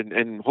 sure.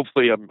 And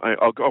hopefully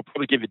I'll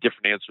probably give you a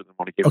different answer than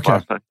what I gave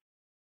last time.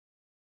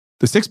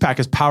 The 6-pack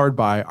is powered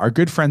by our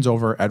good friends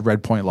over at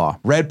Red Point Law.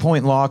 Red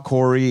Point Law,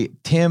 Corey,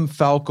 Tim,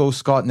 Falco,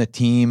 Scott, and the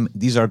team.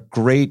 These are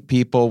great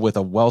people with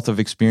a wealth of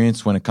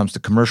experience when it comes to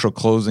commercial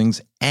closings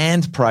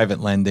and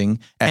private lending.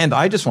 And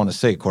I just want to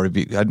say, Corey,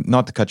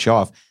 not to cut you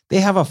off,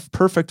 they have a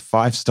perfect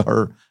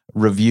 5-star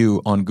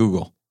review on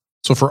Google.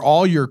 So for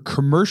all your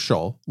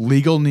commercial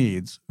legal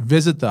needs,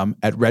 visit them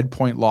at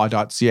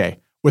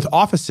redpointlaw.ca, with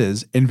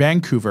offices in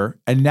Vancouver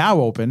and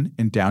now open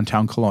in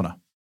downtown Kelowna.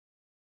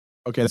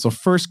 Okay, so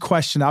first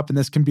question up, and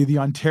this can be the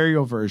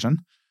Ontario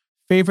version.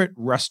 Favorite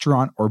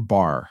restaurant or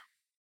bar?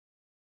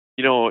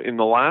 In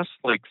the last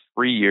 3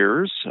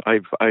 years,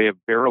 I have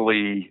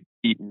barely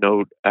eaten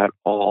out at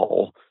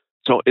all.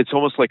 So it's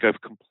almost like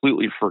I've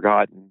completely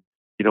forgotten,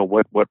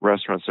 what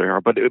restaurants there are.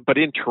 But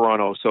in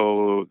Toronto,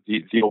 so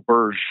the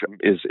Auberge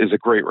is a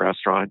great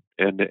restaurant,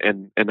 and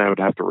I would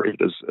have to rate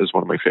it as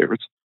one of my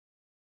favorites.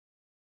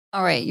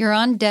 All right, you're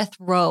on death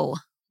row.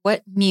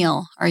 What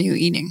meal are you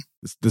eating?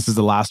 This is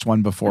the last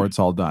one before it's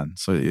all done.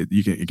 So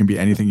it can be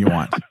anything you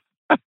want.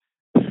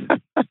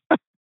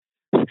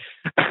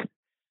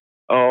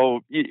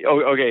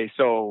 Okay.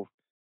 So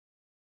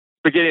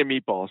spaghetti and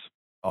meatballs.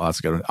 Oh, that's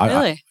a good one.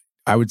 Really?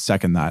 I would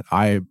second that.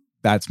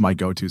 That's my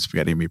go-to,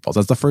 spaghetti and meatballs.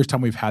 That's the first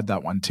time we've had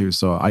that one too.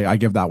 So I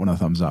give that one a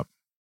thumbs up.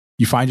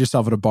 You find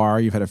yourself at a bar,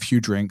 you've had a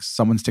few drinks,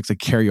 someone sticks a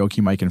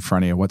karaoke mic in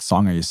front of you. What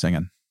song are you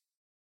singing?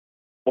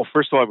 Well,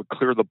 first of all, I would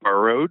clear the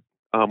bar out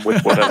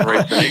with whatever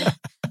I sing.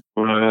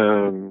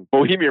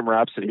 Bohemian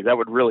Rhapsody, that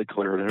would really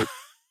clear it out.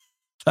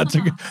 That's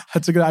a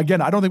good.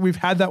 Again, I don't think we've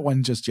had that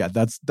one just yet.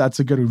 That's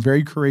a good,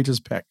 very courageous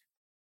pick.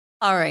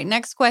 All right,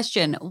 next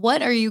question.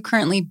 What are you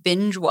currently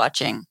binge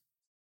watching?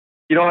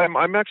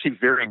 I'm actually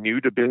very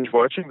new to binge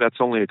watching. That's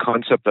only a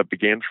concept that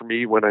began for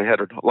me when I had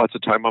lots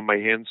of time on my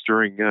hands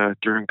during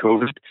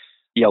COVID.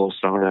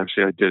 Yellowstone,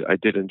 actually, I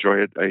did enjoy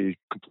it. I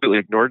completely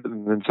ignored it,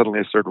 and then suddenly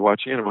I started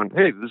watching it and I went,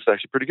 hey, this is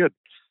actually pretty good.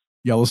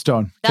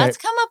 Yellowstone. That's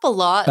come up a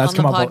lot on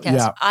the podcast.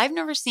 Yeah. I've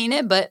never seen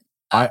it, but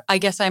I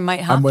guess I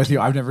might have. I'm with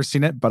you. I've never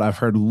seen it, but I've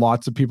heard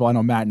lots of people. I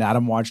know Matt and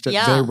Adam watched it.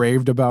 Yeah. They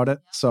raved about it.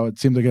 So it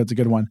seems like it's a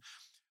good one.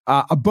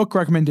 A book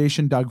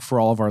recommendation, Doug, for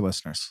all of our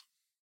listeners.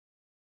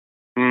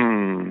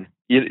 I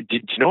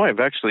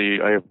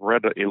have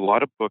read a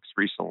lot of books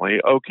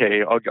recently.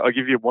 Okay, I'll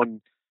give you one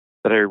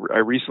that I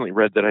recently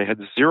read that I had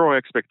zero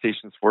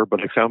expectations for, but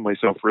I found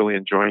myself really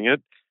enjoying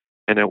it.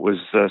 And it was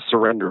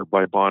Surrender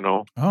by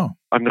Bono. Oh.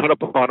 I'm not a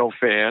Bono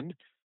fan,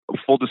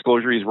 full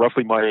disclosure, he's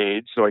roughly my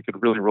age, so I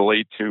could really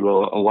relate to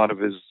a lot of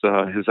his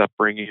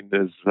upbringing,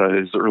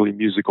 his early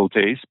musical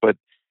taste. But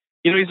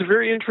he's a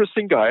very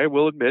interesting guy. I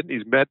will admit,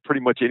 he's met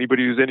pretty much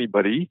anybody who's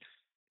anybody,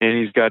 and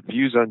he's got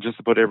views on just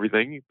about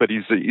everything. But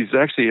he's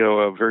actually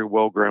a very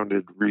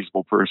well-grounded,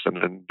 reasonable person,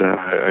 and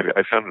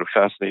I found it a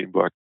fascinating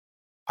book.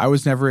 I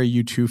was never a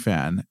U2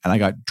 fan, and I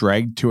got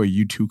dragged to a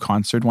U2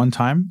 concert one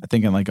time,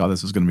 thinking like, "Oh,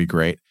 this is going to be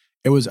great."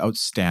 It was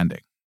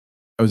outstanding.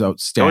 It was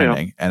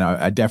outstanding, and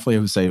I definitely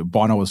would say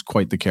Bono was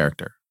quite the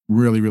character.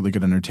 Really, really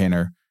good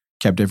entertainer.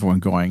 Kept everyone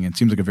going, and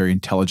seems like a very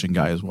intelligent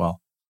guy as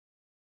well.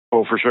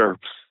 Oh, for sure.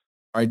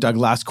 All right, Doug,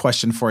 last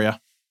question for you.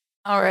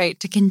 All right,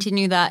 to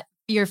continue that,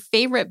 your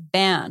favorite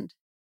band?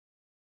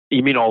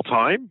 You mean all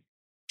time?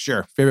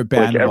 Sure, favorite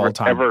band of all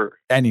time. Ever?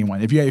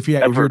 Anyone. If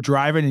you're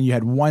driving and you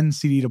had one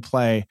CD to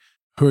play,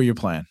 who are you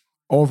playing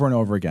over and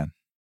over again?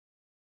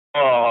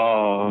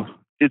 Oh,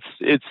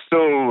 it's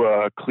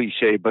so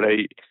cliche, but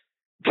if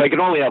I could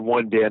only have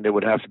one band, it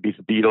would have to be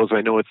the Beatles.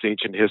 I know it's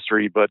ancient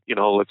history, but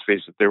let's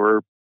face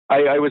it,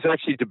 I was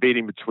actually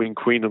debating between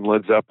Queen and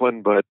Led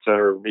Zeppelin,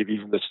 or maybe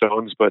even the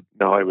Stones, but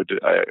no,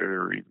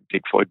 or even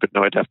Pink Floyd, but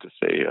no, I'd have to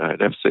say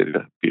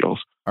the Beatles.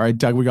 All right,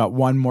 Doug, we got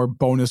one more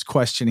bonus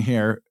question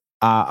here.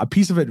 A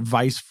piece of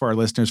advice for our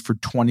listeners for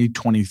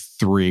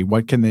 2023.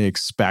 What can they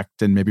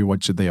expect, and maybe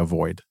what should they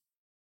avoid?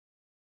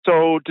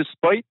 So,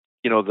 despite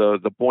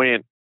the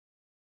buoyant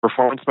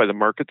performance by the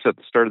markets at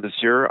the start of this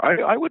year,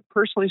 I would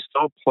personally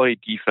still play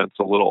defense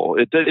a little.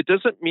 It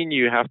doesn't mean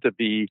you have to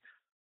be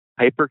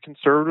hyper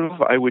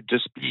conservative. I would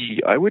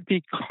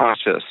be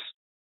cautious,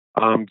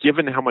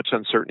 given how much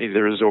uncertainty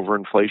there is over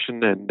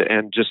inflation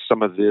and just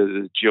some of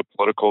the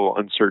geopolitical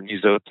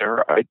uncertainties out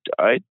there.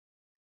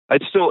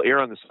 I'd still err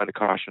on the side of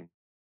caution,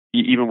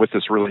 even with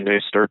this really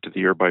nice start to the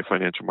year by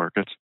financial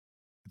markets.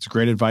 It's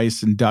great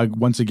advice. And Doug,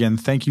 once again,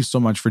 thank you so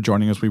much for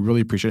joining us. We really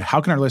appreciate it.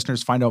 How can our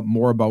listeners find out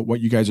more about what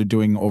you guys are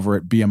doing over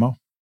at BMO?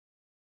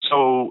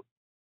 So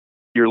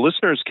your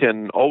listeners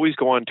can always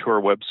go onto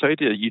our website.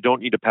 You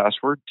don't need a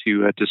password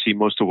to see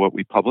most of what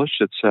we publish.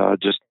 It's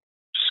just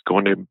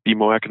going to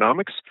BMO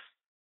Economics.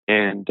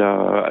 And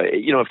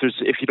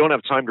if you don't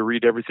have time to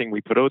read everything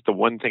we put out, the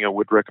one thing I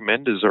would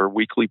recommend is our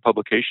weekly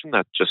publication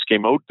that just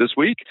came out this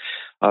week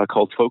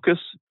called Focus.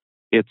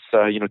 It's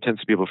tends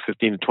to be about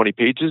 15 to 20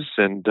 pages,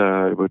 and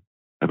I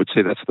would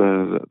say that's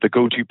the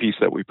go-to piece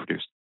that we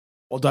produce.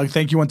 Well, Doug,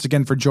 thank you once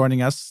again for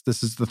joining us.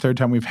 This is the third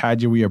time we've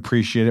had you. We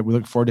appreciate it. We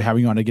look forward to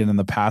having you on again in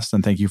the past,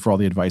 and thank you for all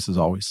the advice as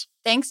always.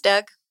 Thanks,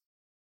 Doug.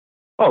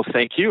 Oh,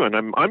 thank you. And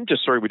I'm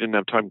just sorry we didn't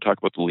have time to talk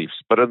about the Leafs.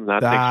 But other than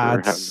that, thanks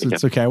for having me again.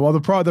 It's okay. Well,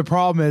 the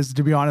problem is,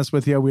 to be honest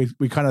with you,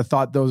 we kind of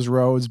thought those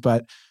roads,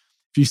 but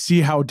if you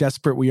see how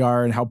desperate we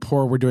are and how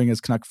poor we're doing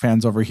as Canuck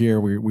fans over here,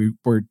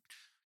 we're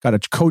got a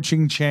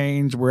coaching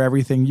change. We're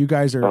everything. You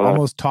guys are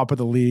almost top of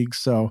the league,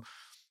 so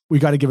we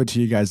got to give it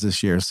to you guys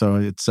this year. So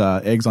it's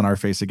eggs on our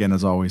face again,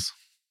 as always.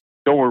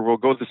 Don't worry, we'll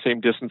go the same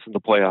distance in the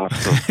playoffs.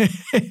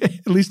 So.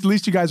 at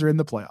least you guys are in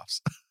the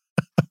playoffs.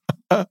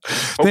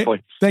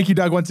 Hopefully. Thank you,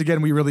 Doug, once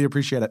again. We really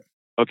appreciate it.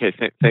 Okay,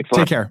 thanks a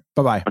lot. Take care.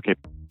 Bye-bye. Okay,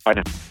 bye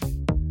now.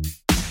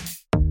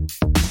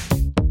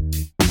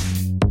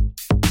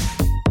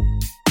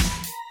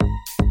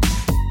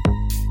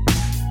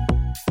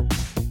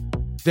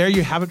 There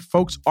you have it,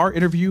 folks. Our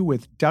interview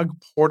with Doug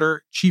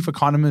Porter, Chief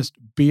Economist,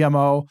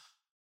 BMO.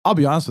 I'll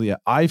be honest with you,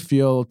 I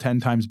feel 10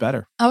 times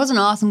better. That was an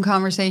awesome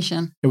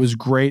conversation. It was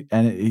great.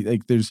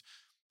 And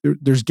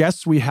there's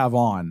guests we have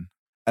on,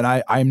 and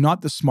I'm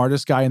not the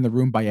smartest guy in the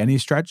room by any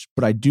stretch,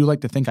 but I do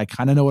like to think I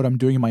kind of know what I'm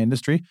doing in my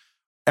industry.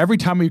 Every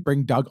time we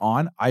bring Doug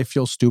on, I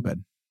feel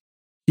stupid.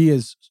 He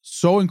is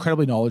so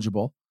incredibly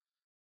knowledgeable.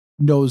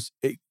 Knows,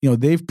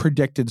 they've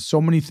predicted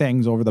so many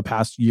things over the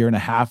past year and a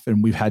half,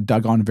 and we've had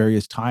Doug on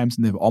various times,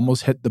 and they've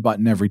almost hit the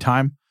button every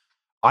time.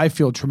 I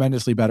feel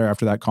tremendously better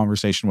after that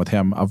conversation with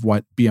him of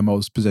what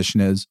BMO's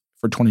position is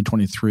for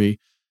 2023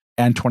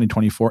 and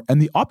 2024,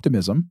 and the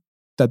optimism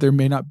that there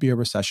may not be a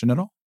recession at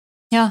all.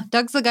 Yeah,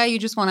 Doug's the guy you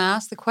just want to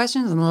ask the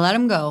questions and let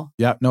him go.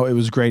 Yeah, no, it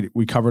was great.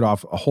 We covered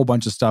off a whole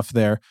bunch of stuff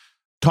there.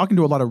 Talking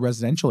to a lot of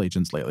residential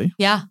agents lately.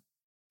 Yeah.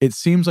 It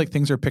seems like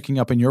things are picking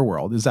up in your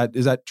world. Is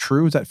that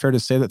true? Is that fair to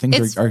say that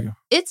things are?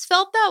 It's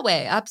felt that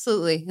way,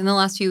 absolutely, in the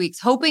last few weeks.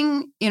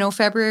 Hoping,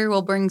 February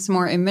will bring some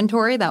more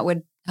inventory. That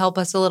would help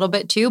us a little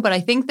bit too. But I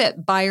think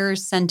that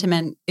buyers'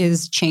 sentiment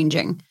is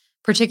changing,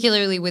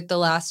 particularly with the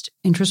last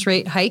interest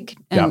rate hike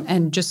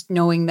and just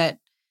knowing that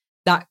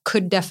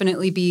could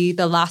definitely be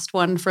the last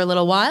one for a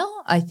little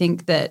while. I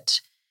think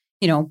that,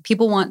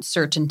 people want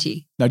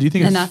certainty. Now, do you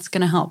think that's going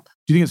to help?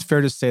 Do you think it's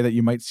fair to say that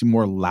you might see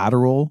more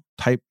lateral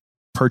type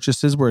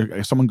purchases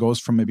where someone goes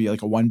from maybe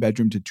like a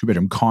 1-bedroom to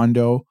 2-bedroom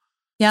condo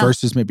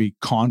versus maybe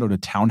condo to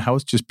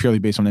townhouse, just purely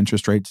based on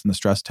interest rates and the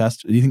stress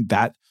test? Do you think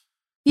that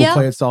will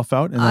play itself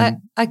out?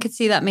 And I could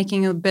see that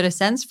making a bit of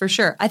sense for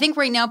sure. I think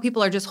right now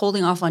people are just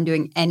holding off on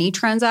doing any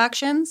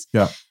transactions.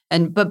 Yeah.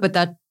 But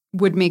that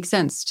would make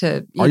sense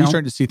to, Are you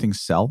starting to see things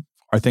sell?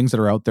 Are things that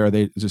are out there,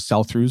 is there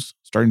sell-throughs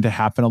starting to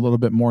happen a little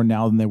bit more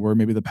now than they were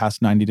maybe the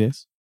past 90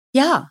 days?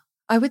 Yeah.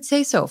 I would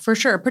say so, for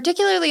sure.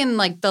 Particularly in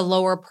like the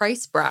lower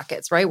price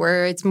brackets, right?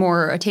 Where it's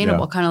more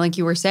attainable, kind of like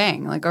you were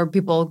saying. Like, are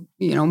people,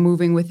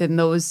 moving within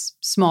those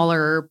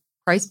smaller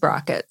price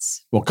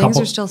brackets? Well, things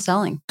are still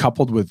selling.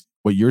 Coupled with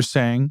what you're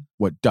saying,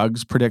 what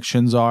Doug's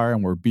predictions are,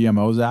 and where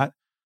BMO's at,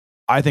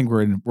 I think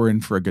we're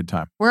in for a good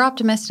time. We're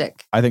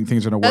optimistic. I think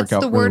things are going to work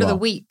out. That's the word really of the well.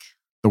 week.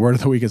 The word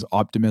of the week is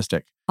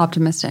optimistic.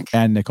 Optimistic.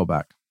 And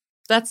Nickelback.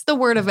 That's the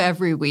word of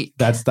every week.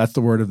 That's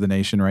the word of the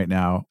nation right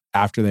now.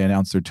 After they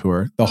announce their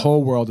tour, the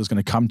whole world is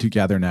going to come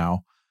together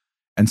now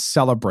and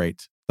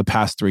celebrate the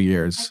past 3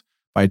 years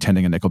by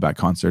attending a Nickelback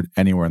concert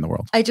anywhere in the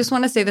world. I just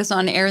want to say this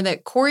on air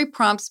that Corey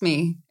prompts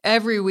me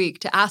every week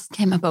to ask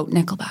him about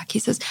Nickelback. He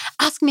says,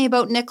 ask me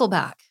about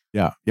Nickelback.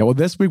 Yeah. Well,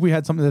 this week we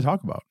had something to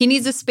talk about. He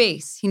needs a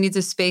space. He needs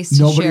a space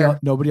to share.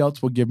 Nobody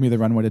else will give me the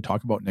runway to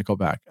talk about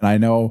Nickelback. And I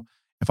know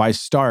if I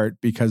start,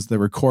 because the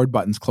record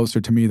button's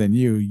closer to me than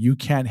you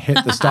can't hit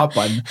the stop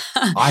button.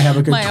 I have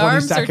a good My 20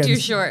 arms seconds are too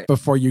short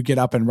before you get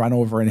up and run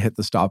over and hit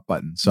the stop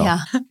button. So, yeah.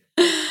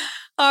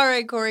 All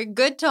right, Corey,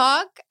 good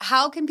talk.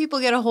 How can people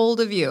get a hold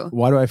of you?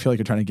 Why do I feel like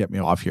you're trying to get me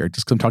off here?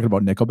 Just because I'm talking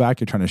about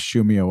Nickelback, you're trying to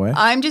shoo me away?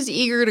 I'm just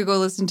eager to go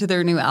listen to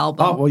their new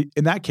album. Oh, well,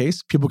 in that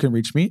case, people can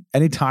reach me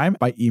anytime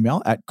by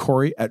email at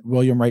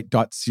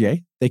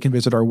corey@williamwright.ca. They can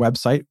visit our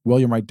website,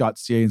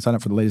 williamwright.ca, and sign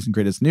up for the latest and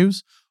greatest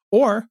news.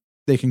 Or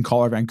they can call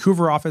our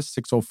Vancouver office,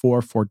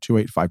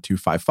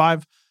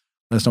 604-428-5255.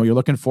 Let us know what you're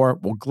looking for.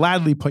 We'll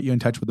gladly put you in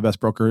touch with the best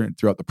broker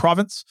throughout the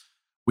province.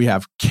 We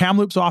have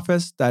Kamloops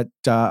office that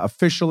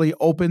officially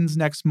opens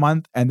next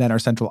month. And then our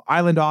Central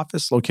Island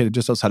office located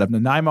just outside of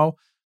Nanaimo.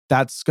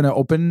 That's going to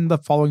open the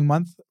following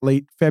month,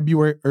 late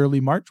February, early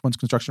March, once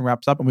construction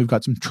wraps up. And we've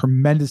got some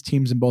tremendous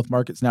teams in both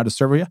markets now to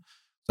serve you. So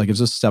that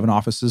gives us 7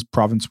 offices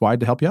province-wide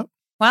to help you out.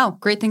 Wow,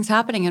 great things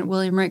happening at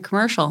William Wright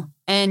Commercial.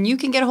 And you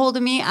can get a hold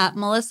of me at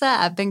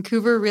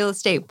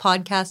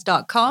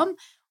melissa@vancouverrealestatepodcast.com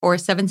or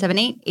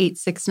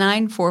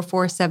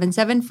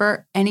 778-869-4477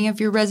 for any of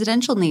your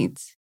residential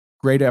needs.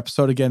 Great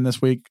episode again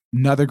this week.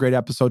 Another great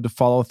episode to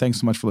follow. Thanks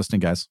so much for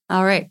listening, guys.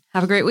 All right.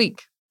 Have a great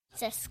week.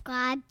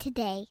 Subscribe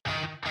today.